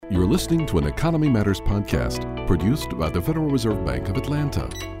You're listening to an Economy Matters podcast produced by the Federal Reserve Bank of Atlanta.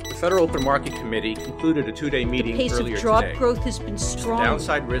 The Federal Open Market Committee concluded a two-day meeting earlier today. The pace of job growth has been strong.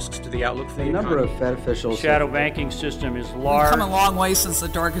 Downside risks to the outlook for the economy. A number of Fed officials. The shadow banking system is large. We've come a long way since the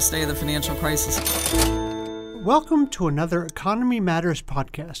darkest day of the financial crisis. Welcome to another Economy Matters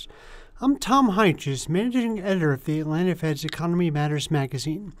podcast. I'm Tom Heitches, managing editor of the Atlanta Fed's Economy Matters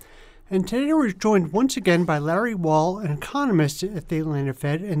magazine. And today we're joined once again by Larry Wall, an economist at the Atlanta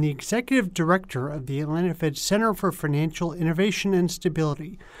Fed and the executive director of the Atlanta Fed Center for Financial Innovation and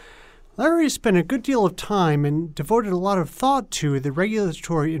Stability. Larry has spent a good deal of time and devoted a lot of thought to the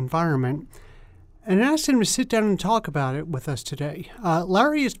regulatory environment, and asked him to sit down and talk about it with us today.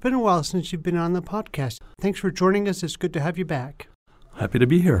 Larry, it's been a while since you've been on the podcast. Thanks for joining us. It's good to have you back. Happy to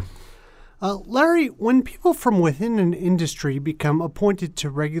be here. Larry, when people from within an industry become appointed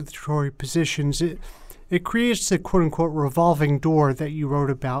to regulatory positions, it creates the quote-unquote revolving door that you wrote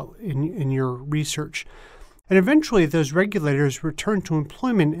about in your research. And eventually those regulators return to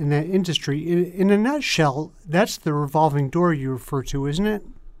employment in that industry. In a nutshell, that's the revolving door you refer to, isn't it?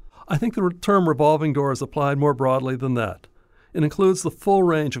 I think the term revolving door is applied more broadly than that. It includes the full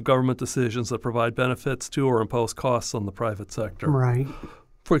range of government decisions that provide benefits to or impose costs on the private sector. Right.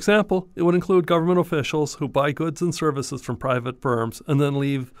 For example, it would include government officials who buy goods and services from private firms and then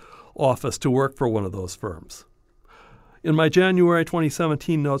leave office to work for one of those firms. In my January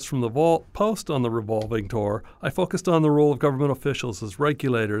 2017 notes from the Vault Post on the revolving door, I focused on the role of government officials as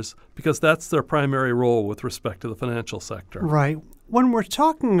regulators because that's their primary role with respect to the financial sector. Right. When we're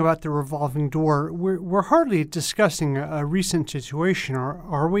talking about the revolving door, we're hardly discussing a recent situation,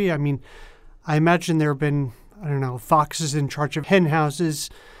 are we? I mean, I imagine there have been foxes in charge of hen houses,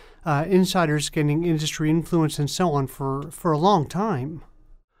 insiders gaining industry influence, and so on for a long time.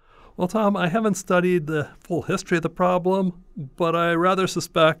 Well, Tom, I haven't studied the full history of the problem, but I rather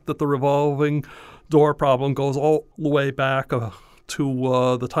suspect that the revolving door problem goes all the way back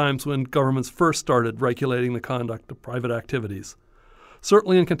to the times when governments first started regulating the conduct of private activities.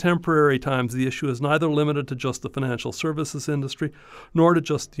 Certainly in contemporary times, the issue is neither limited to just the financial services industry nor to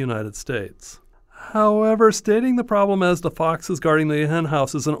just the United States. However, stating the problem as the foxes guarding the hen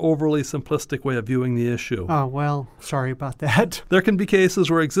house is an overly simplistic way of viewing the issue. Oh, well, sorry about that. There can be cases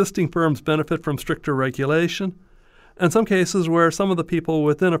where existing firms benefit from stricter regulation, and some cases where some of the people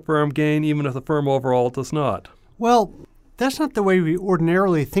within a firm gain even if the firm overall does not. Well, that's not the way we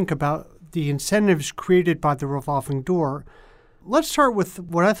ordinarily think about the incentives created by the revolving door. Let's start with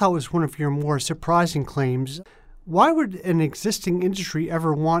what I thought was one of your more surprising claims. Why would an existing industry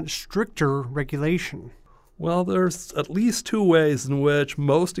ever want stricter regulation? Well, there's at least two ways in which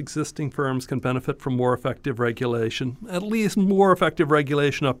most existing firms can benefit from more effective regulation, at least more effective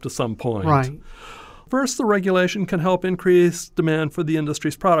regulation up to some point. Right. First, the regulation can help increase demand for the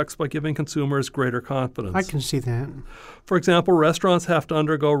industry's products by giving consumers greater confidence. I can see that. For example, restaurants have to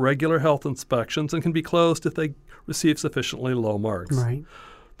undergo regular health inspections and can be closed if they receive sufficiently low marks. Right.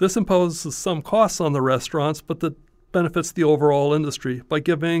 This imposes some costs on the restaurants, but that benefits the overall industry by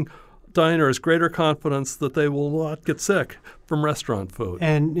giving diners greater confidence that they will not get sick from restaurant food.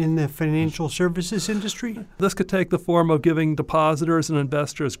 And in the financial services industry? This could take the form of giving depositors and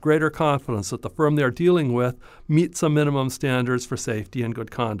investors greater confidence that the firm they're dealing with meets some minimum standards for safety and good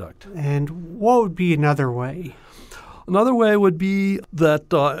conduct. And what would be another way? Another way would be that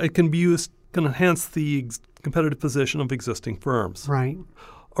it can enhance the competitive position of existing firms. Right.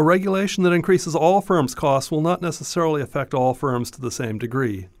 A regulation that increases all firms' costs will not necessarily affect all firms to the same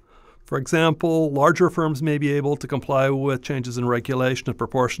degree. For example, larger firms may be able to comply with changes in regulation at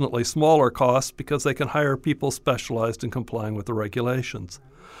proportionately smaller costs because they can hire people specialized in complying with the regulations.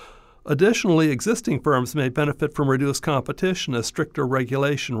 Additionally, existing firms may benefit from reduced competition as stricter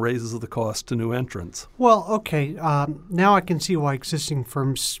regulation raises the cost to new entrants. Well, okay, now I can see why existing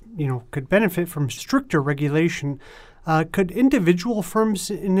firms, could benefit from stricter regulation. Could individual firms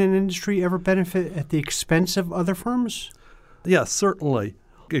in an industry ever benefit at the expense of other firms? Yes, certainly.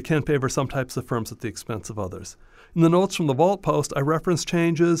 It can favor some types of firms at the expense of others. In the notes from the Vault Post, I referenced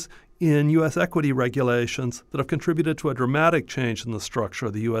changes in U.S. equity regulations that have contributed to a dramatic change in the structure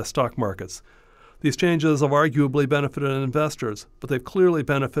of the U.S. stock markets. These changes have arguably benefited investors, but they've clearly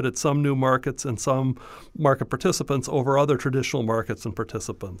benefited some new markets and some market participants over other traditional markets and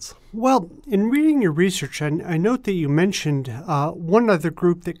participants. Well, in reading your research, I note that you mentioned one other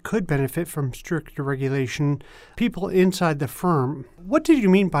group that could benefit from stricter regulation, people inside the firm. What did you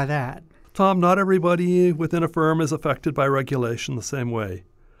mean by that? Tom, not everybody within a firm is affected by regulation the same way.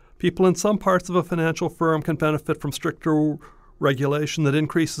 People in some parts of a financial firm can benefit from stricter regulation that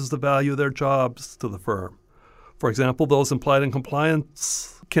increases the value of their jobs to the firm. For example, those implied in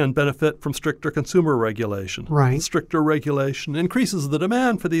compliance can benefit from stricter consumer regulation. Right. Stricter regulation increases the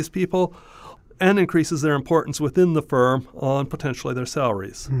demand for these people and increases their importance within the firm on potentially their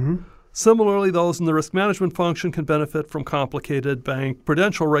salaries. Mm-hmm. Similarly, those in the risk management function can benefit from complicated bank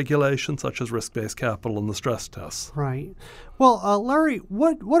prudential regulation, such as risk-based capital and the stress tests. Right. Well, Larry,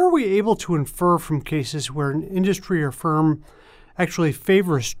 what are we able to infer from cases where an industry or firm actually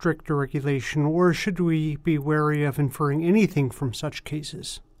favors stricter regulation, or should we be wary of inferring anything from such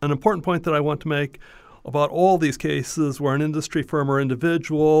cases? An important point that I want to make about all these cases where an industry firm or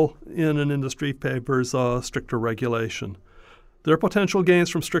individual in an industry favors stricter regulation. Their potential gains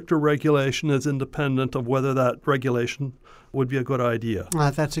from stricter regulation is independent of whether that regulation would be a good idea.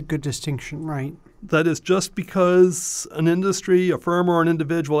 That's a good distinction, right? That is, just because an industry, a firm, or an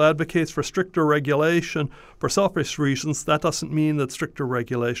individual advocates for stricter regulation for selfish reasons, that doesn't mean that stricter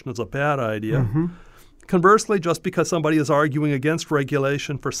regulation is a bad idea. Mm-hmm. Conversely, just because somebody is arguing against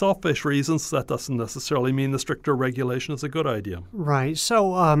regulation for selfish reasons, that doesn't necessarily mean the stricter regulation is a good idea. Right.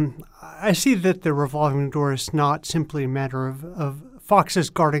 So I see that the revolving door is not simply a matter of foxes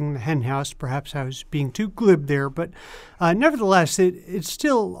guarding the hen house. Perhaps I was being too glib there, but nevertheless, it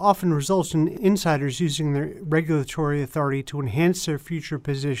still often results in insiders using their regulatory authority to enhance their future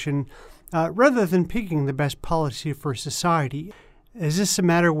position rather than picking the best policy for society. Is this a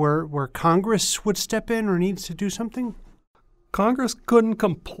matter where Congress would step in or needs to do something? Congress couldn't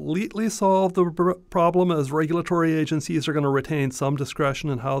completely solve the problem, as regulatory agencies are going to retain some discretion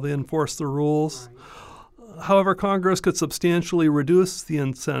in how they enforce the rules. Right. However, Congress could substantially reduce the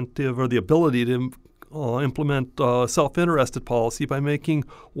incentive or the ability to implement self-interested policy by making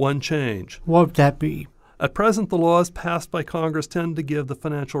one change. What would that be? At present, the laws passed by Congress tend to give the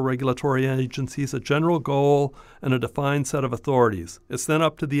financial regulatory agencies a general goal and a defined set of authorities. It's then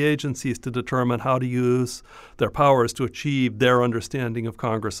up to the agencies to determine how to use their powers to achieve their understanding of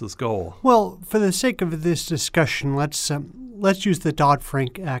Congress's goal. Well, for the sake of this discussion, let's use the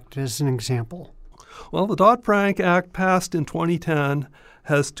Dodd-Frank Act as an example. Well, the Dodd-Frank Act, passed in 2010,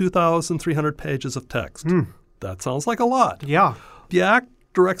 has 2,300 pages of text. That sounds like a lot. Yeah. The Act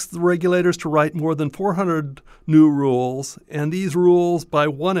directs the regulators to write more than 400 new rules, and these rules, by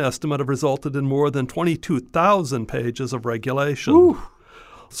one estimate, have resulted in more than 22,000 pages of regulation. Ooh.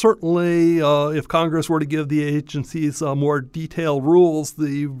 Certainly, if Congress were to give the agencies more detailed rules,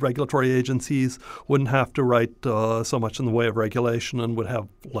 the regulatory agencies wouldn't have to write so much in the way of regulation and would have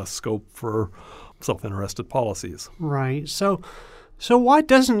less scope for self-interested policies. Right. So why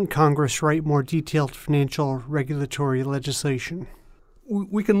doesn't Congress write more detailed financial regulatory legislation?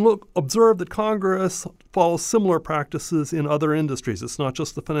 We can observe that Congress follows similar practices in other industries. It's not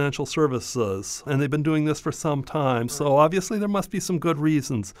just the financial services, and they've been doing this for some time. So obviously there must be some good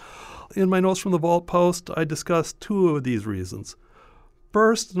reasons. In my notes from the Vault Post, I discussed two of these reasons.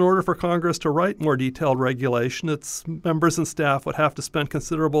 First, in order for Congress to write more detailed regulation, its members and staff would have to spend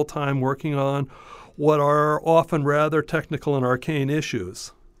considerable time working on what are often rather technical and arcane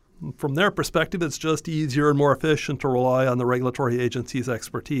issues. From their perspective, it's just easier and more efficient to rely on the regulatory agency's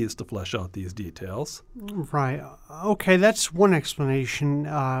expertise to flesh out these details. Right. Okay, that's one explanation.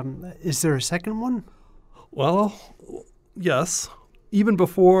 Is there a second one? Well, yes. Even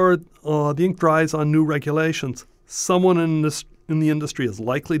before the ink dries on new regulations, someone in the industry is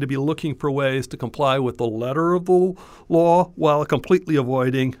likely to be looking for ways to comply with the letter of the law while completely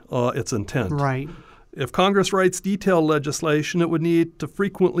avoiding its intent. Right. If Congress writes detailed legislation, it would need to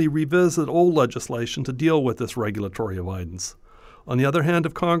frequently revisit old legislation to deal with this regulatory avoidance. On the other hand,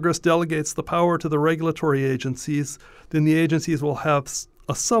 if Congress delegates the power to the regulatory agencies, then the agencies will have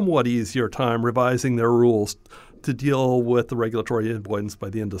a somewhat easier time revising their rules to deal with the regulatory avoidance by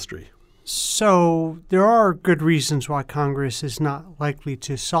the industry. So there are good reasons why Congress is not likely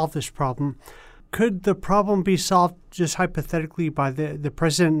to solve this problem. Could the problem be solved just hypothetically by the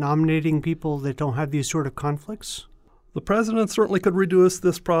president nominating people that don't have these sort of conflicts? The president certainly could reduce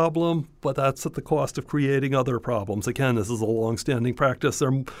this problem, but that's at the cost of creating other problems. Again, this is a long-standing practice.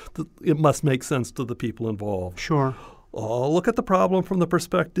 It must make sense to the people involved. Sure. Look at the problem from the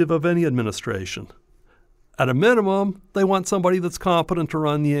perspective of any administration. At a minimum, they want somebody that's competent to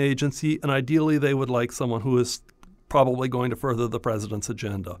run the agency, and ideally they would like someone who is probably going to further the president's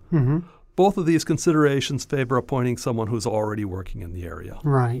agenda. Mm-hmm. Both of these considerations favor appointing someone who's already working in the area.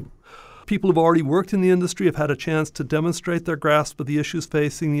 Right. People who've already worked in the industry have had a chance to demonstrate their grasp of the issues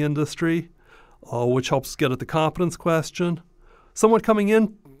facing the industry, which helps get at the competence question. Someone coming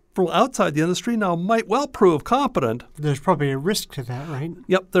in from outside the industry now might well prove competent. There's probably a risk to that, right?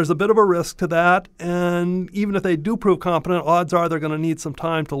 Yep, there's a bit of a risk to that. And even if they do prove competent, odds are they're going to need some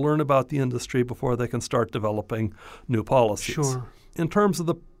time to learn about the industry before they can start developing new policies. Sure. In terms of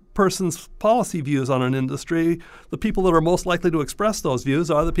the person's policy views on an industry, the people that are most likely to express those views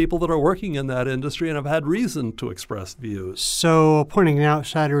are the people that are working in that industry and have had reason to express views. So appointing an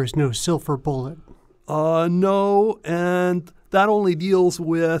outsider is no silver bullet. No, and that only deals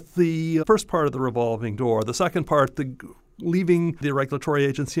with the first part of the revolving door. The second part, leaving the regulatory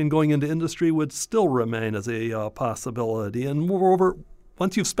agency and going into industry, would still remain as a possibility. And moreover,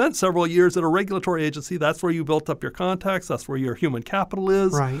 once you've spent several years at a regulatory agency, that's where you built up your contacts, that's where your human capital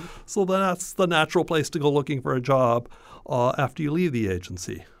is. Right. So that's the natural place to go looking for a job after you leave the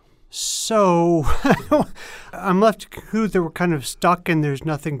agency. So I'm left to conclude that we're kind of stuck and there's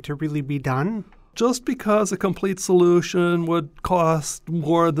nothing to really be done. Just because a complete solution would cost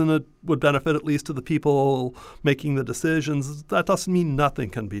more than it would benefit, at least to the people making the decisions, that doesn't mean nothing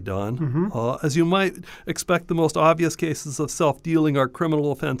can be done. Mm-hmm. As you might expect, the most obvious cases of self-dealing are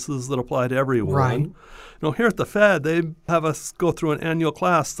criminal offenses that apply to everyone. Right. Here at the Fed, they have us go through an annual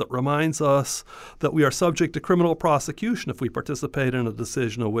class that reminds us that we are subject to criminal prosecution if we participate in a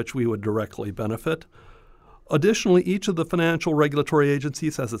decision of which we would directly benefit. Additionally, each of the financial regulatory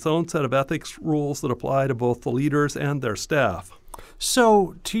agencies has its own set of ethics rules that apply to both the leaders and their staff.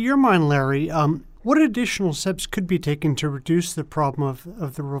 So, to your mind, Larry, what additional steps could be taken to reduce the problem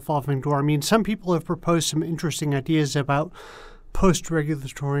of the revolving door? I mean, some people have proposed some interesting ideas about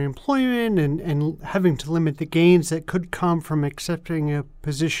post-regulatory employment and having to limit the gains that could come from accepting a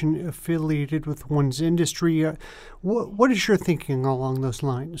position affiliated with one's industry. What is your thinking along those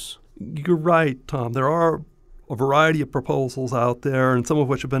lines? You're right, Tom. There are a variety of proposals out there, and some of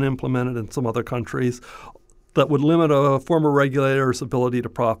which have been implemented in some other countries, that would limit a former regulator's ability to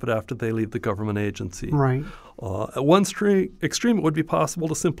profit after they leave the government agency. Right. At one extreme, it would be possible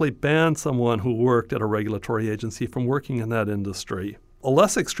to simply ban someone who worked at a regulatory agency from working in that industry. A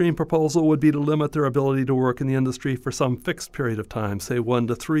less extreme proposal would be to limit their ability to work in the industry for some fixed period of time, say 1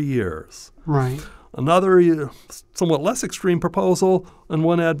 to 3 years. Right. Another somewhat less extreme proposal, and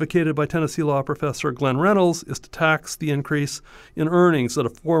one advocated by Tennessee law professor Glenn Reynolds, is to tax the increase in earnings that a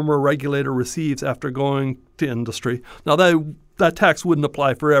former regulator receives after going to industry. Now, that tax wouldn't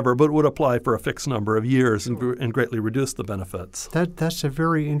apply forever, but it would apply for a fixed number of years and greatly reduce the benefits. That's a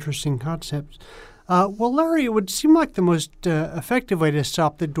very interesting concept. Well, Larry, it would seem like the most effective way to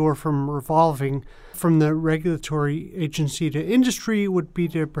stop the door from revolving from the regulatory agency to industry would be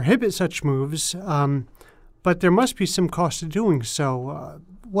to prohibit such moves, but there must be some cost to doing so.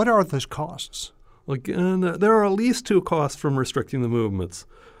 What are those costs? Again, there are at least 2 costs from restricting the movements.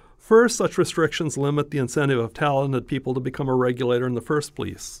 First, such restrictions limit the incentive of talented people to become a regulator in the first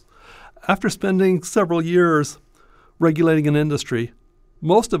place. After spending several years regulating an industry,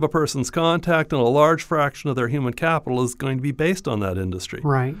 most of a person's contact and a large fraction of their human capital is going to be based on that industry.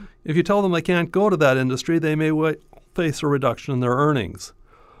 Right. If you tell them they can't go to that industry, they may face a reduction in their earnings.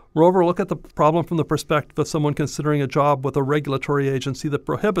 Moreover, look at the problem from the perspective of someone considering a job with a regulatory agency that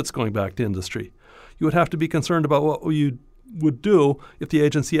prohibits going back to industry. You would have to be concerned about what you would do if the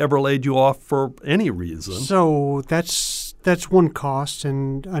agency ever laid you off for any reason. So that's one cost.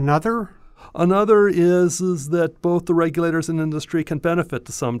 And another? Another is that both the regulators and industry can benefit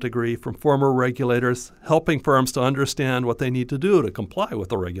to some degree from former regulators helping firms to understand what they need to do to comply with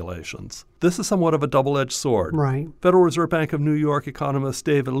the regulations. This is somewhat of a double-edged sword. Right. Federal Reserve Bank of New York economist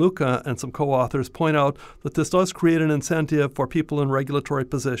David Luca and some co-authors point out that this does create an incentive for people in regulatory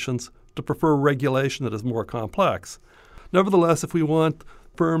positions to prefer regulation that is more complex. Nevertheless, if we want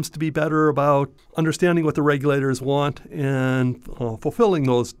firms to be better about understanding what the regulators want and fulfilling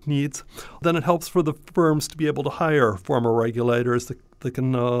those needs, then it helps for the firms to be able to hire former regulators that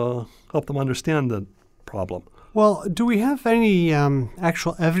can help them understand the problem. Well, do we have any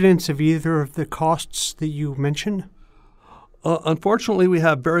actual evidence of either of the costs that you mentioned? Unfortunately, we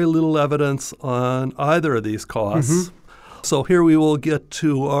have very little evidence on either of these costs. Mm-hmm. So here we will get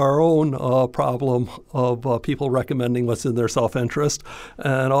to our own problem of people recommending what's in their self-interest.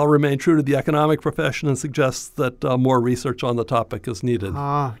 And I'll remain true to the economic profession and suggest that more research on the topic is needed.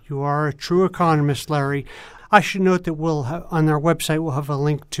 You are a true economist, Larry. I should note that we'll have, on our website, we'll have a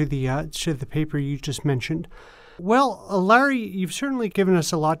link to the paper you just mentioned. Well, Larry, you've certainly given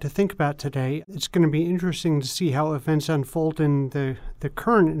us a lot to think about today. It's going to be interesting to see how events unfold in the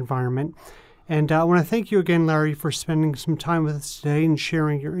current environment. And I want to thank you again, Larry, for spending some time with us today and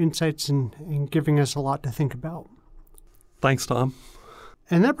sharing your insights and giving us a lot to think about. Thanks, Tom.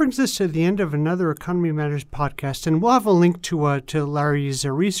 And that brings us to the end of another Economy Matters podcast, and we'll have a link to Larry's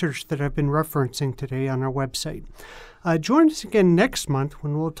research that I've been referencing today on our website. Join us again next month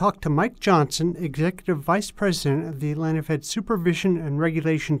when we'll talk to Mike Johnson, Executive Vice President of the Atlanta Fed Supervision and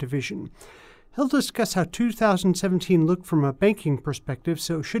Regulation Division. He'll discuss how 2017 looked from a banking perspective,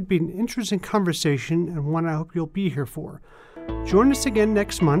 so it should be an interesting conversation and one I hope you'll be here for. Join us again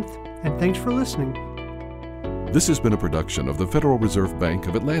next month, and thanks for listening. This has been a production of the Federal Reserve Bank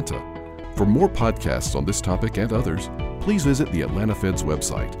of Atlanta. For more podcasts on this topic and others, please visit the Atlanta Fed's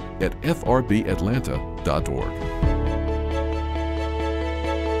website at frbatlanta.org.